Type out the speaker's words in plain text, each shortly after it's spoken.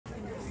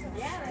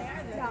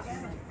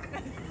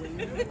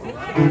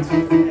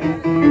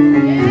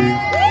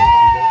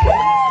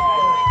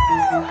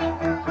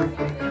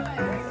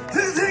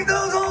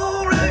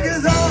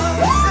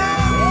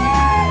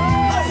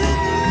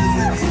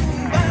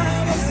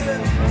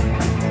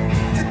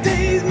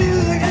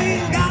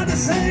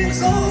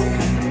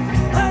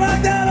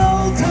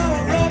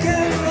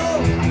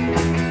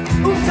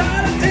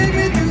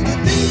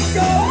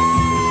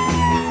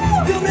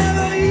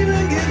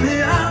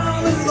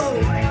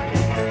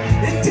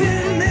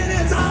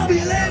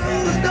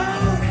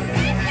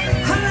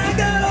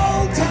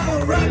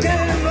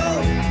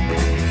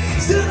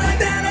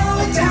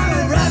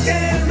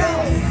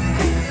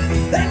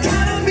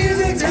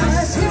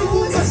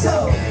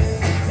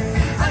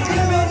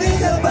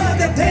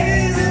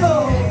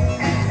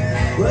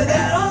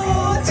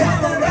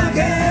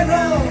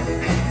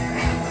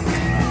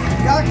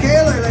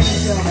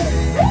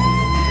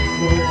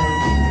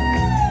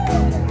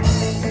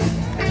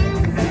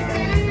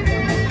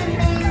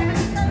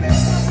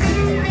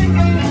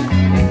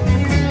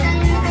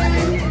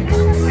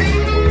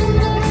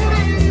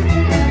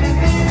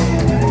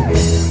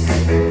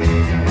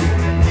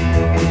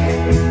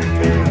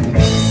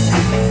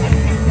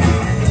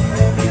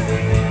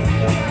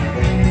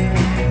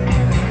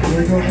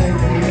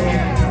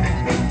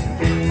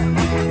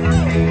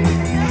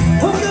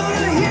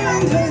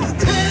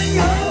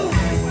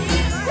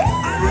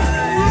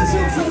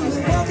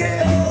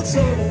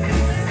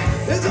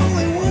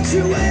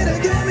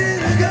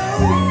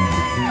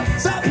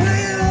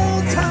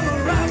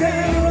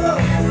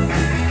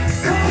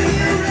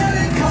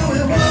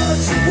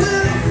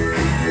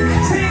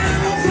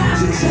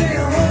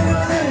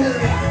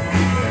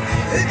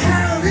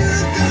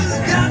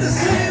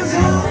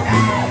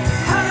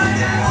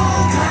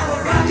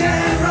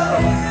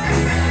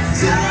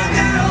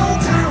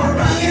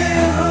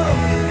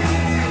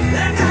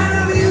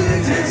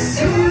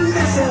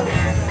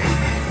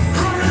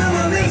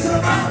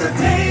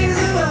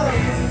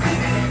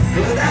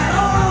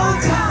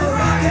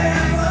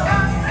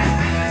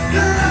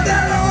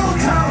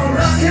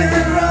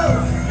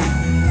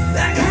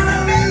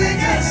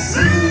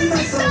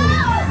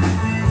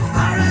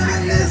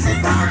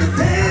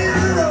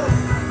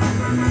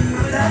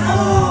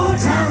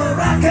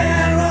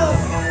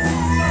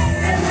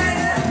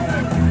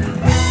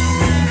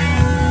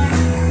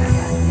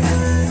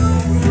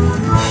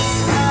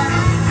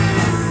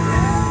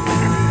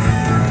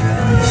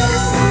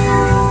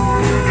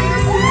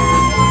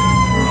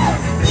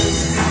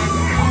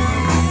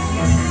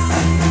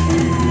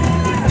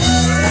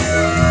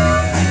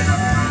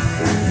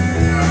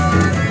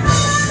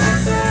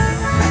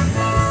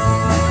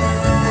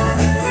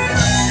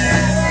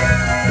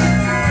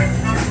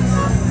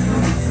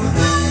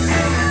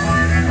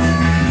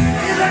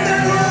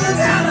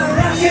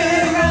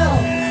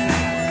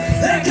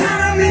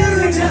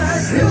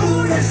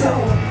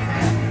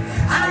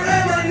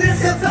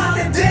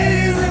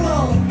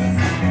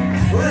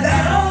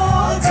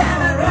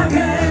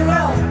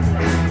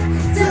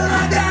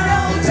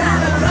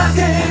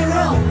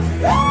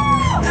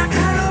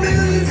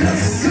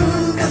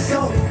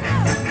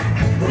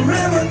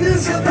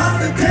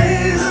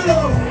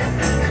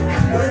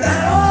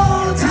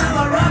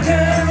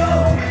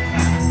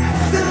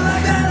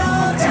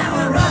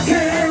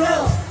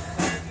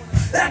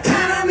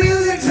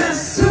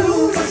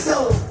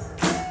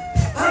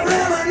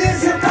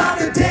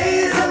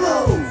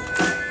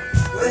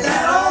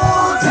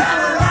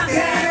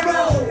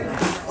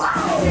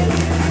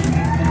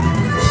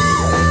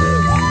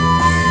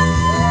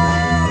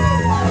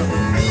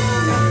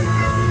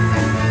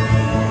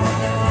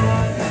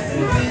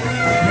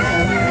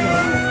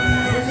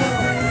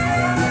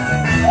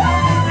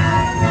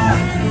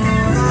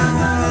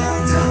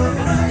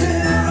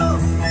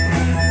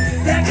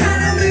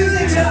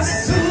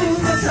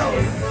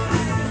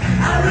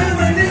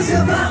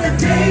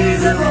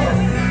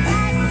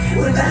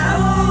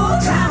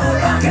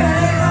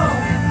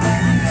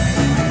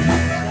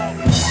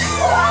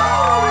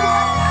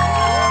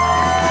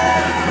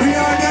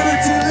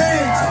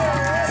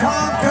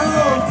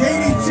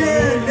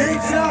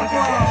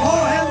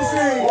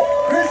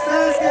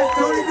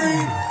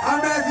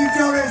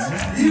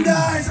Jonas, you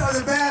guys are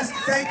the best.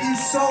 Thank you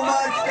so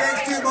much.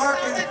 Thanks to Mark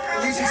and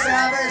Alicia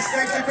Savage.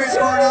 Thanks to Chris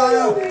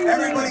Coronado.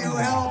 Everybody who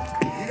helped.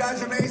 You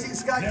guys are amazing.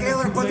 Scott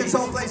Kaler put this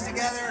whole place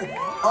together.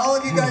 All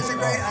of you guys are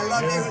great. I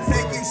love you.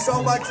 Thank you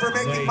so much for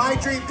making my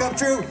dream come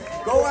true.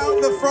 Go out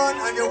in the front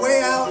on your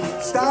way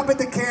out. Stop at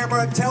the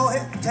camera.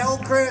 Tell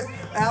Chris,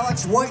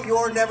 Alex, what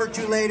your Never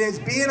Too Late is.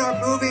 Be in our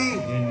movie.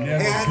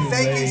 And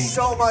thank you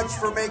so much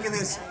for making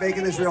this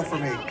real for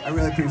me. I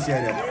really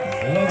appreciate it.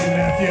 I love you,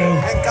 Matthew.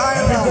 And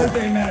Kyla. Happy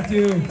birthday,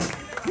 Matthew.